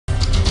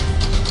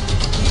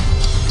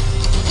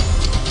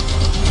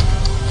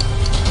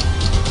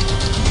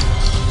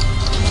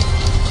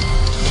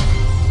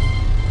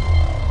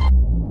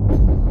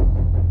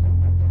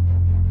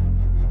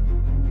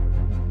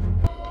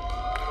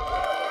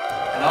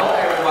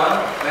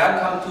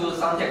Welcome to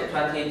SUNTECH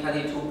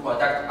 2022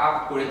 Product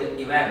Upgrade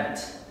event.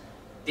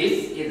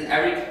 This is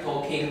Eric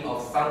talking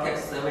of SUNTECH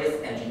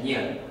Service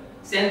Engineer.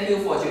 Thank you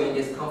for joining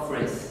this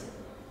conference.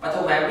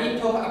 But when we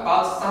talk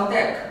about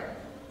SUNTECH,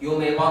 you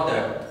may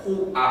wonder,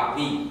 who are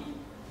we?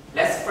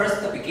 Let's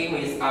first begin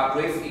with a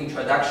brief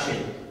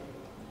introduction.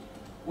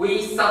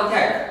 We,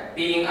 SUNTECH,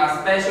 being a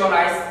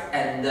specialized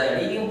and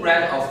leading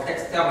brand of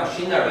textile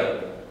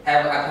machinery,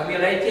 have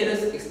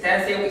accumulated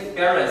extensive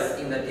experience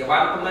in the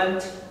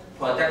development,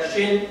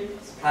 production,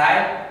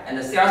 supply,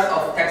 and sales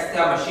of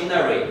textile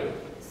machinery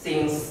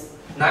since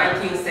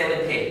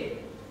 1970.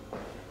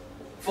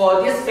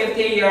 For these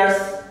 50 years,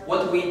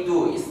 what we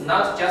do is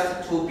not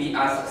just to be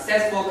a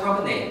successful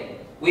company.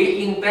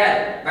 We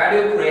embed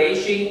value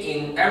creation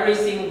in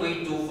everything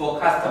we do for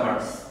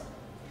customers.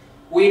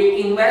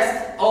 We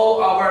invest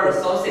all our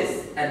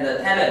resources and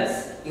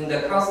talents in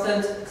the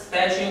constant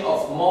expansion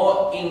of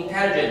more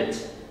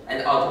intelligent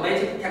and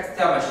automated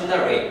textile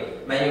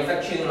machinery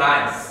manufacturing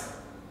lines.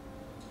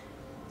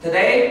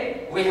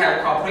 Today, we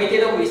have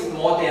cooperated with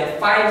more than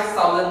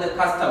 5,000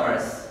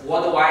 customers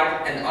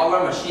worldwide, and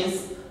our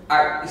machines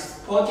are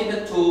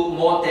exported to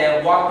more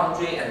than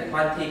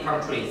 120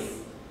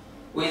 countries,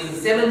 with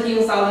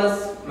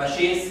 17,000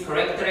 machines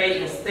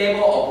currently in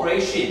stable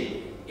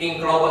operation in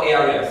global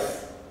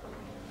areas.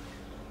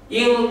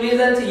 In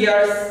recent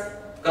years,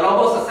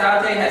 global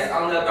society has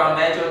undergone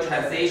major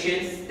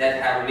transitions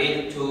that have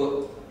led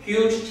to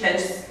huge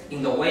changes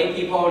in the way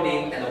people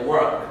live and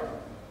work,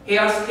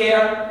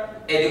 healthcare,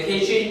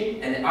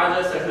 education, and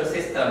other social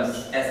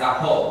systems as a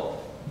whole.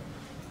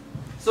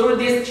 Through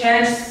these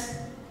changes,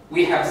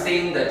 we have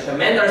seen the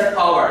tremendous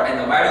power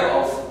and value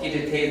of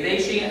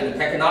digitization and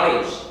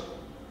technology,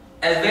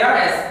 as well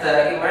as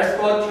the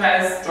irreversible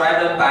trends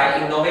driven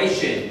by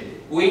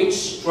innovation,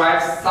 which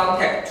drives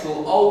SUNTECH to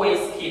always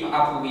keep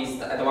up with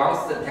the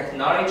advanced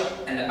technology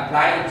and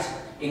apply it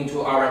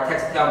into our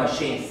textile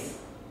machines.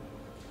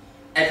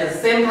 At the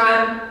same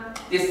time,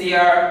 this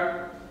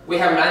year, we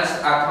have launched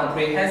a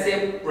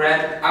comprehensive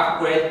brand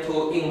upgrade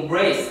to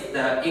embrace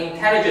the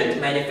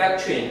intelligent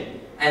manufacturing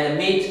and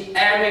meet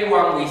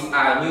everyone with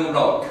a new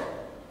look.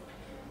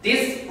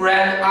 This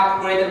brand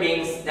upgrade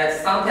means that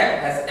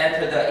SUNTECH has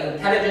entered the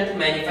intelligent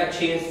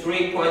manufacturing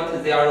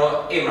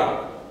 3.0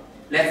 era.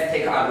 Let's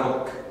take a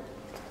look.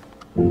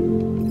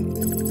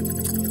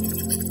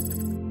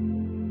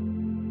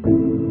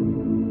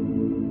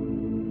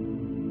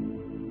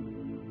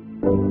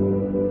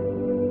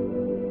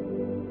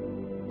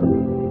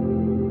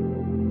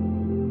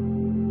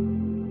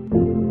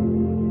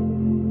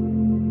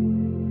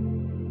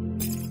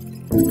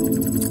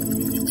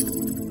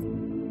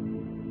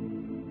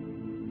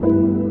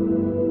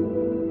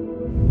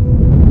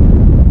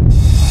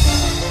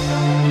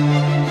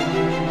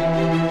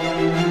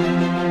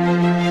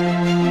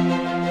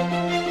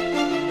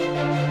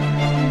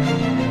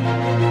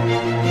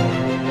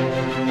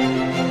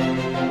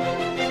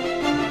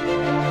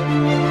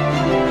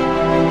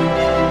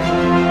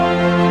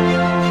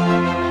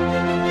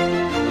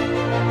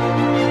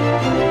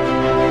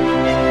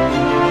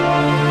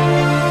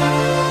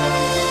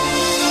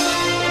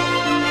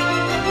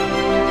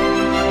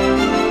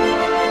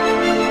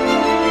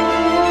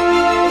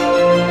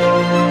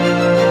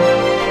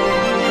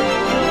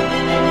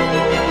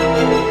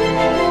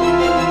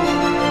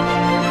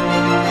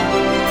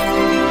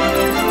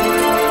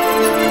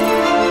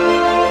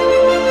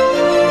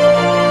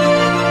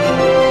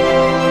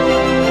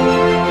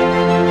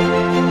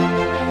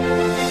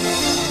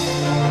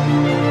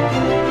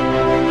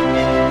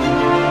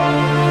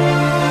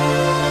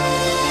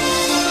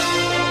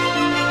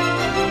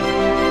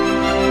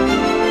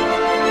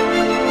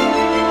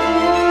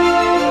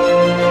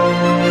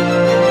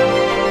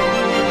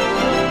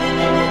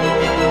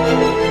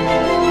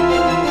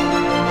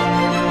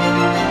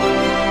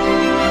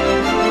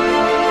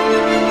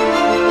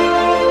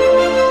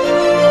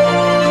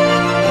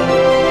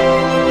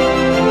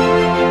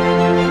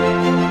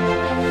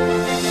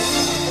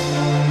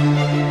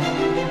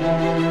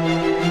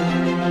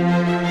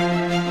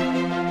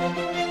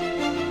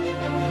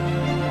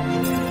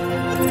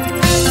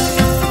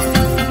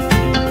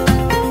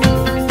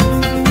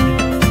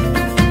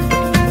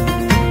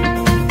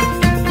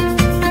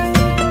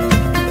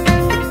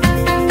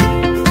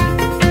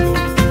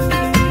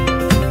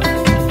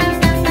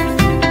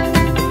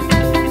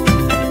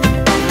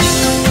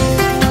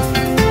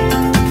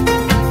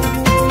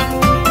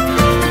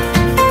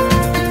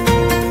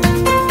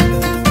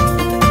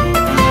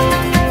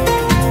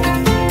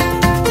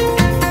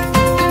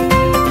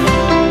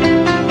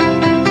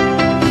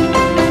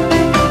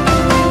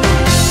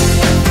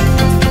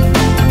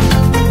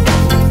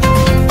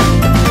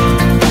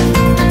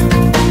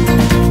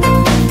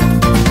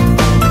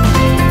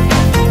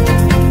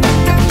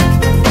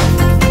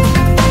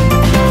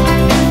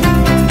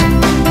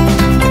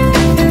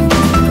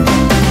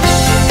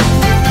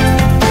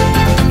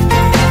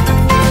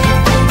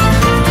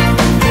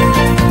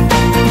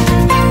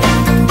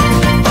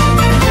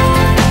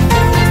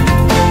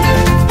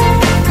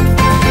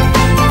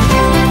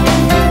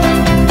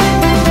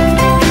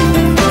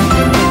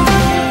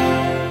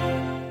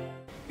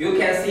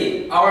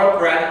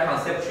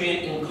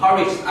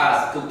 encourages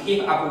us to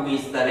keep up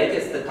with the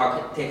latest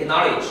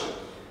technology.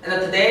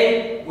 And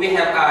today we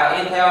have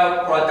an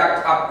Intel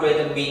product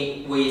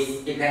upgrade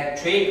with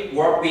electric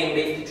work beam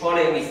lift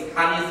trolley with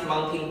harness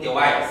mounting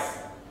device,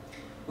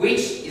 which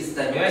is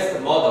the newest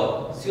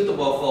model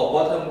suitable for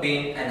bottom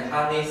beam and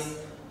harness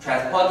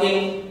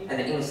transporting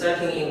and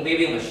inserting in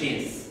weaving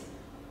machines.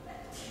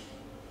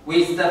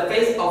 With the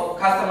face of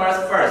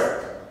customers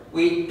first,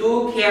 we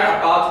do care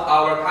about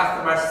our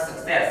customers'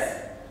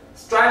 success,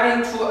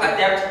 striving to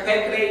adapt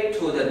quickly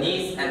to the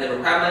needs and the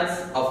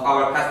requirements of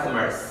our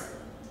customers.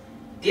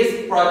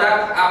 This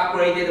product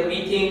upgraded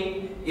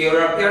meeting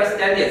European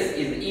standards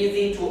is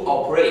easy to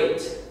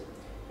operate.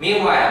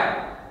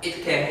 Meanwhile,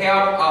 it can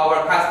help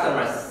our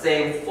customers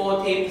save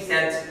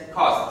 40%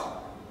 cost,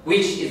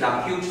 which is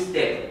a huge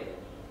step.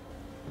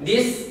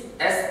 This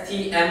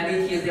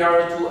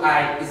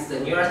STMBT02i is the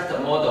newest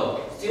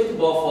model,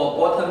 suitable for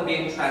bottom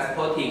beam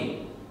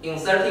transporting,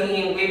 inserting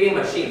in weaving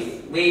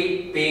machines,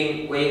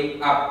 being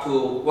weighed up to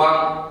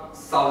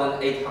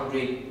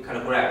 1,800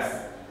 kilograms,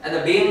 and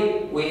the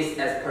beam weighs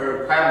as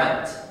per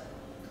requirement.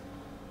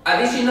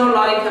 Additional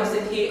loading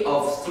capacity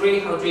of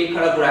 300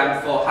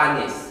 kilograms for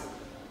harness.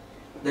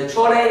 The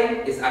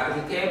trolley is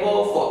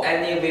applicable for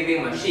any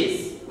weaving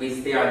machines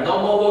with their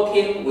normal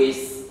working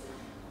with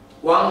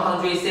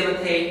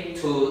 170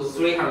 to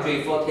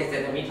 340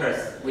 centimeters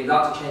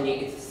without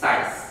changing its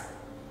size.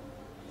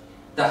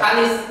 The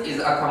harness is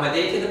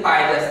accommodated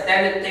by the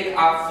standard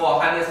take-up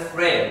for harness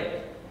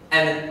frame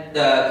and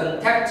the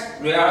contact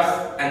rails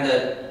and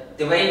the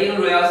dividing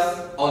rails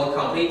or the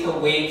complete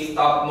wave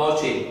stop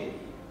motion.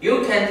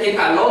 You can take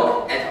a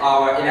look at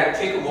our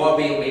electric work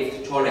beam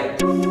lift trolley.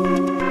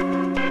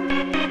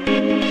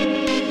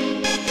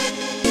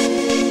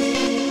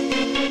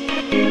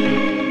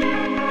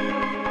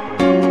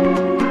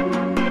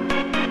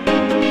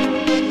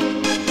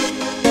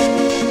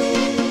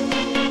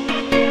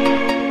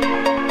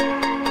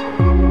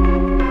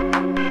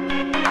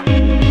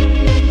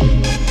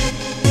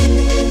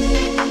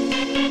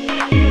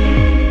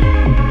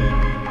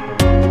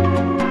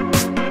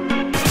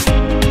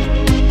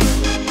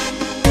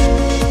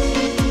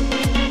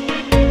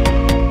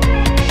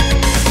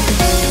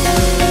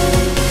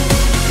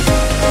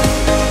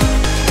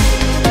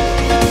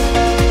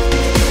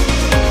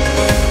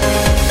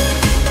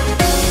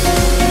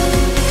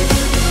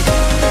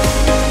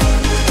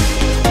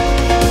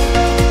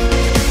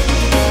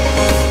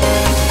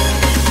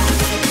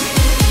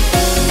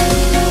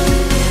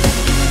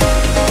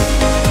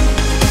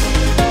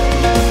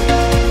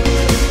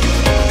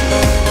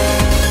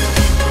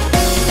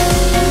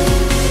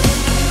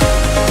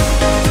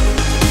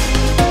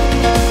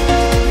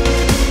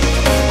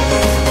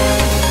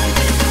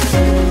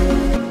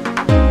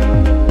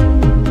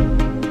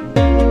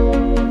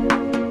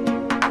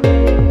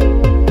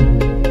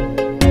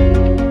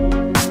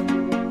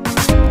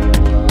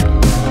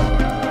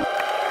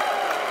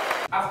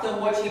 After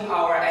watching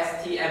our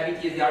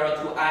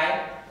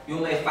STMBT02i, you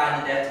may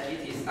find that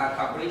it is a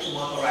complete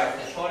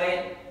motorized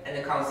trolley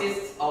and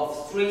consists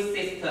of three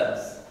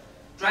systems: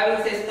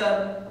 driving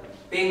system,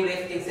 beam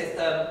lifting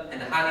system,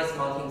 and harness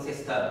mounting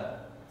system.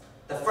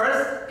 The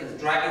first is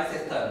driving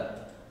system.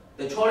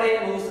 The trolley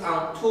moves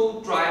on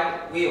 2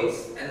 drive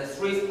wheels and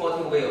 3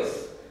 supporting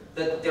wheels.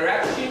 The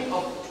direction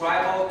of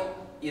travel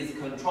is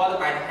controlled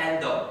by the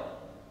handle.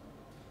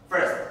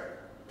 First,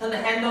 turn the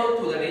handle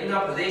to the linear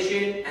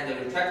position and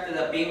retract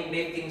the beam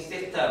lifting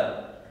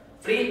system.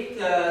 Flip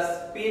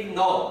the speed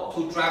knob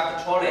to drive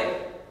the trolley.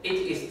 It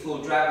is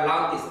to drive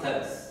long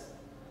distance.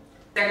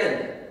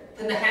 Second,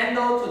 turn the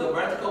handle to the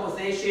vertical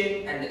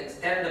position and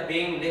extend the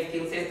beam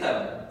lifting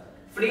system.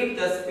 Flip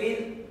the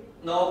speed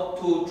knob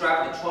to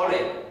drive the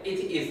trolley. It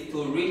is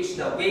to reach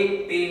the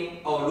weak beam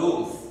or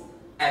looms.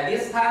 At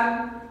this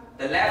time,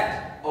 the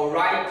left or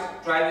right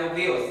driving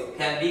wheels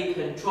can be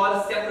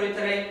controlled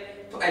separately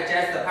to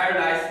adjust the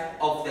parallels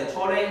of the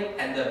trolley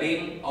and the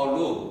beam or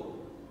loom.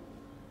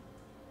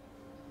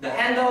 The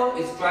handle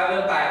is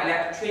driven by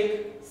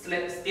electric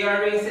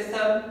steering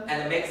system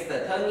and makes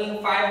the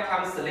turning 5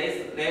 times less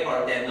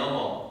labor than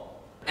normal.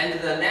 And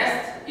the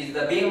next is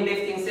the beam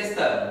lifting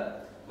system.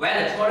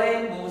 When the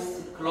trolley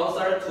moves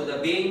closer to the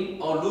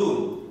beam or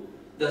loom,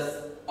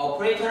 the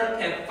operator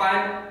can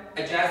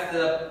adjust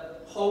the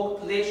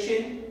hook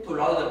position to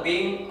load the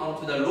beam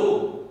onto the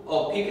loom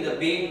or pick the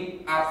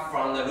beam up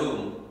from the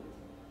loom.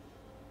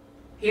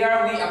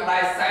 Here we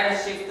apply side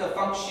shift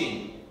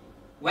function.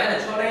 When the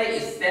trolley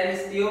is standing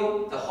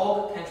still, the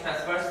hook can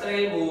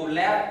transversely move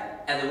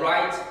left and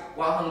right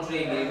 100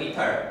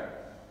 mm.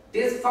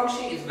 This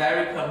function is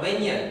very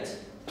convenient,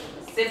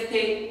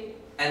 safety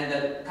and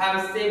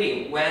time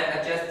saving when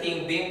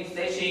adjusting beam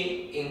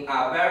position in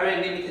a very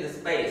limited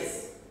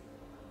space.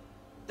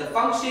 The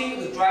function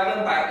is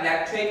driven by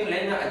electric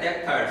linear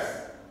adapters,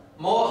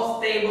 more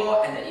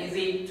stable and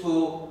easy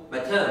to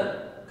maintain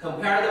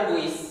compared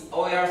with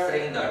oil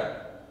cylinder.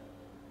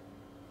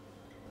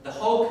 The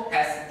hook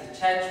has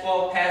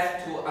detachable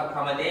pads to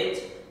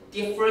accommodate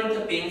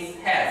different beam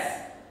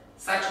heads,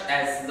 such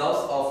as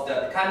those of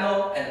the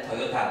Kano and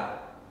Toyota.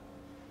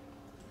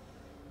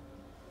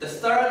 The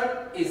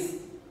third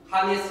is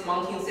harness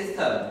mounting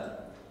system.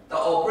 The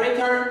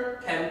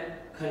operator can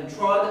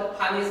control the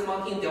harness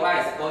mounting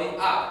device going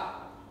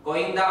up,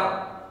 going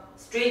down,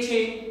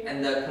 stretching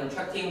and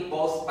contracting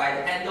both by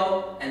the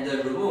handle and the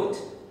remote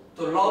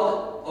to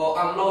load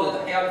or unload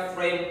the held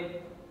frame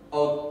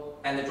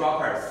and the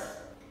droppers.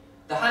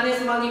 The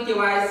harness mounting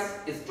device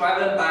is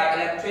driven by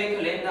electric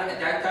linear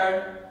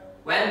adapter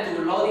when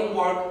do loading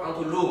work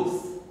onto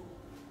looms.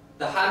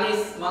 The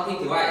harness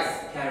mounting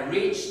device can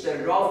reach the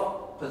rope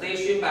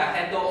position by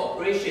handle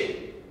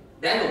operation.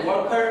 Then the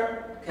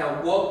worker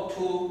can walk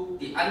to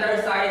the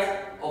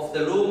underside of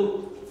the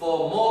loom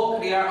for more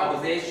clear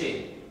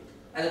observation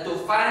and to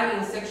find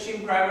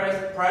insertion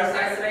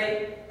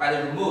precisely by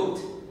the remote.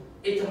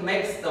 It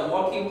makes the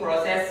working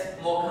process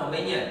more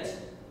convenient,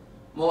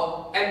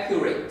 more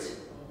accurate,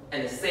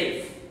 and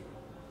safe.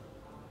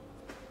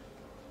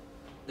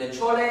 The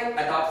trolley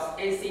adopts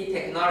AC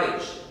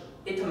technology.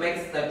 It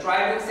makes the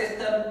driving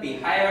system be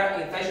higher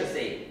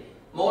efficiency,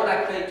 more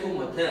likely to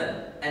maintain,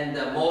 and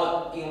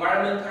more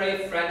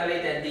environmentally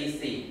friendly than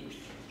DC.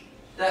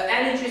 The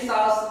energy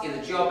source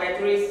is gel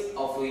batteries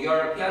of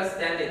European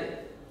standard.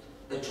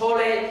 The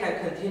trolley can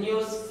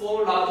continuous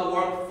full load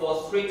work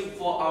for 3 to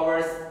 4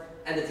 hours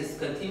and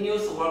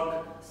discontinuous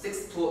work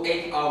 6 to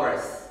 8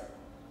 hours.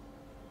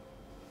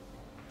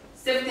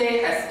 Safety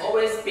has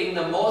always been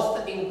the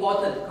most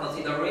important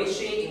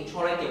consideration in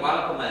trolley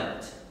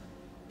development.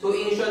 To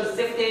ensure the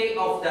safety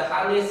of the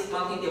harness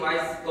mounting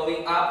device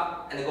going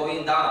up and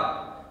going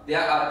down,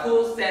 there are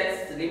 2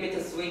 sets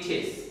limit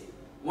switches.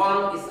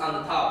 One is on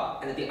the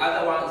top and the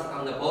other one is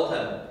on the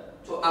bottom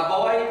to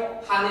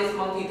avoid harness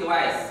mounting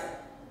device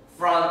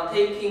from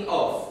taking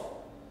off.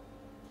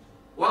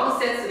 One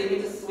set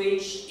limit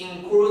switch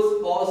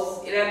includes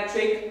both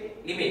electric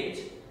limit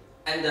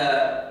and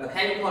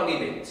mechanical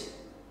limit.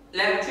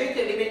 Electric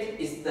limit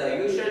is the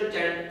usual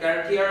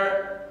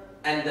guaranteer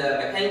and the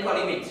mechanical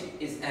limit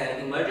is an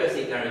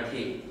emergency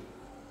guarantee.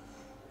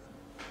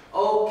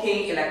 All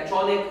key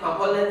electronic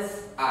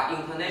components are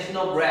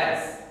international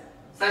brands,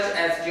 such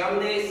as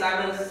Germany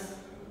Siemens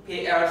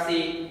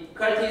PLC,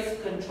 Curtis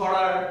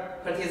controller,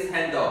 Curtis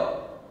handle.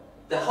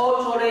 The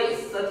whole trolley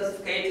is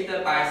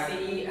certificated by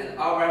CE and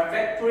our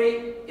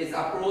factory is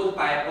approved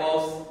by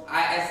both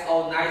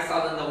ISO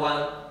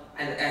 9001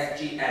 and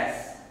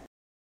SGS.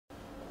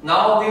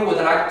 Now we would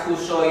like to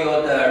show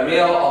you the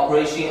real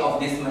operation of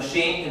this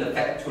machine in the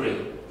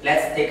factory.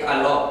 Let's take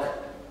a look.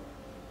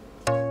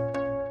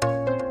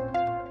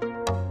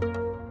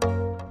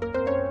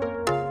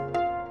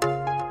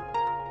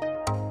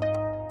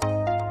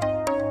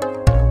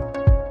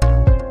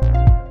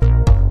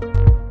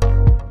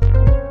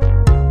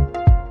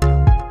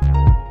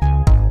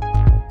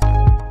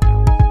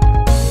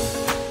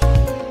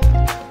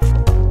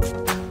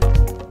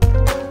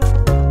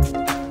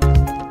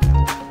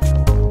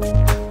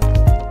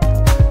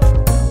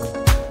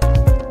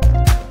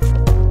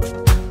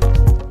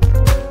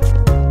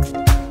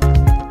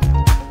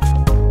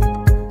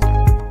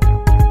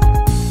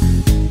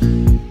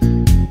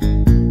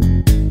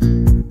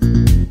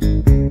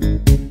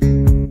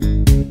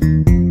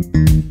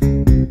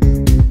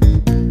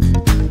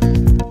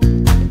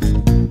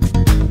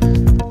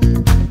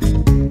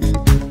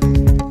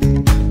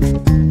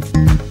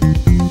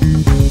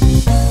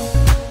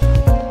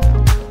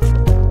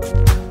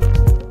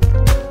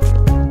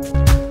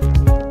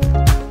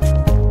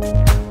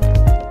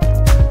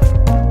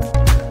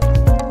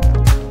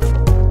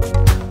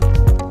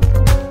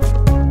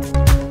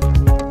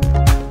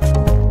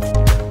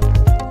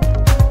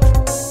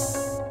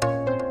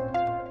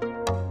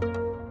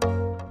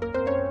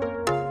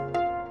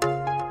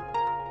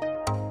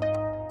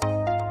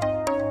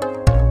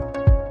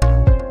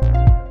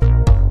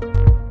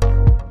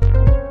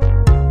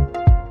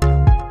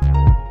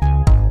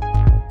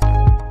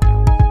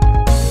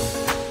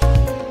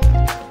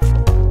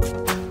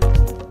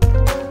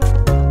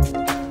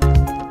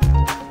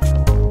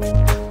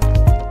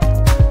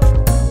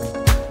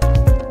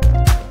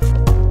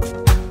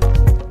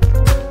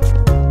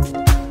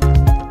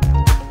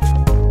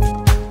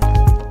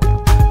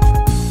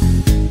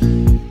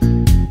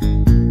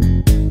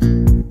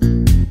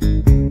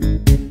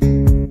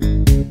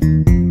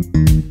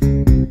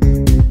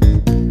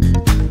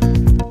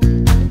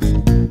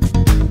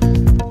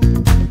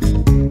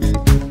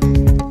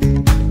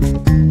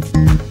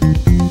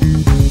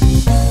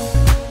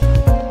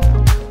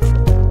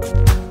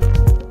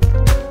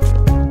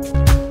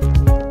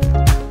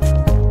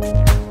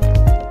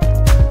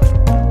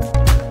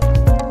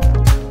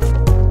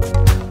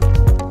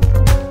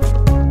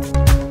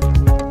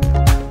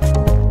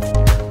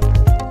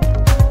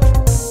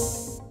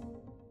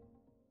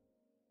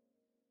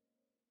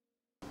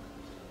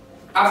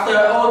 After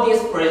all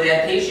these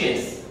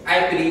presentations,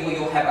 I believe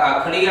you have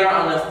a clear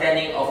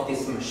understanding of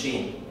this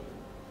machine.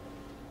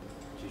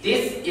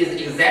 This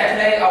is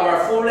exactly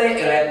our fully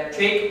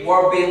electric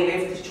wall-beam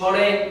lift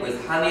trolley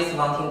with harness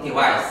mounting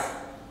device,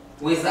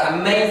 with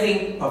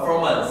amazing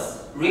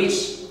performance,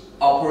 rich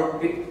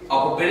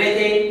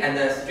operability, and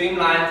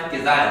streamlined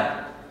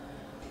design.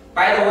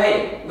 By the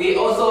way, we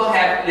also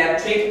have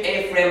electric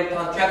A-frame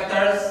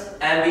tractors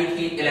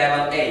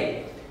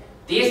MVT11A.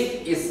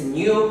 This is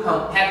new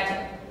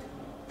compact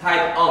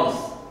type arms,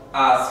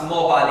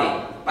 small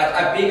body, but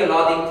a big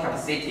loading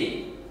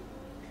capacity.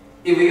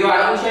 If you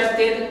are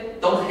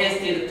interested, don't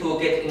hesitate to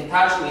get in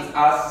touch with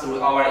us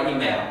through our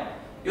email.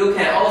 You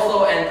can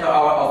also enter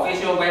our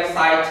official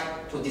website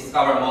to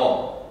discover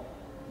more.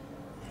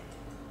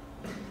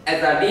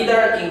 As a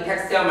leader in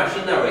textile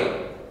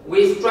machinery,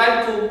 we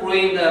strive to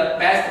bring the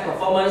best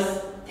performance,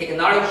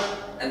 technology,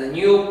 and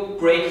new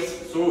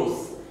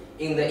breakthroughs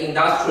in the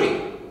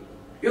industry.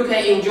 You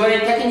can enjoy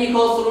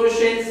technical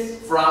solutions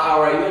from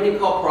our unique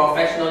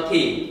professional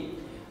team.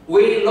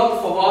 We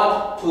look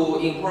forward to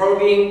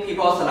improving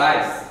people's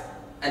lives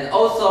and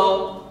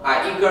also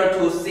are eager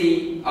to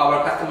see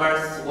our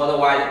customers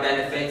worldwide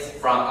benefit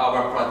from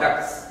our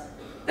products.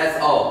 That's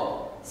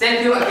all.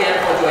 Thank you again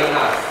for joining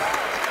us.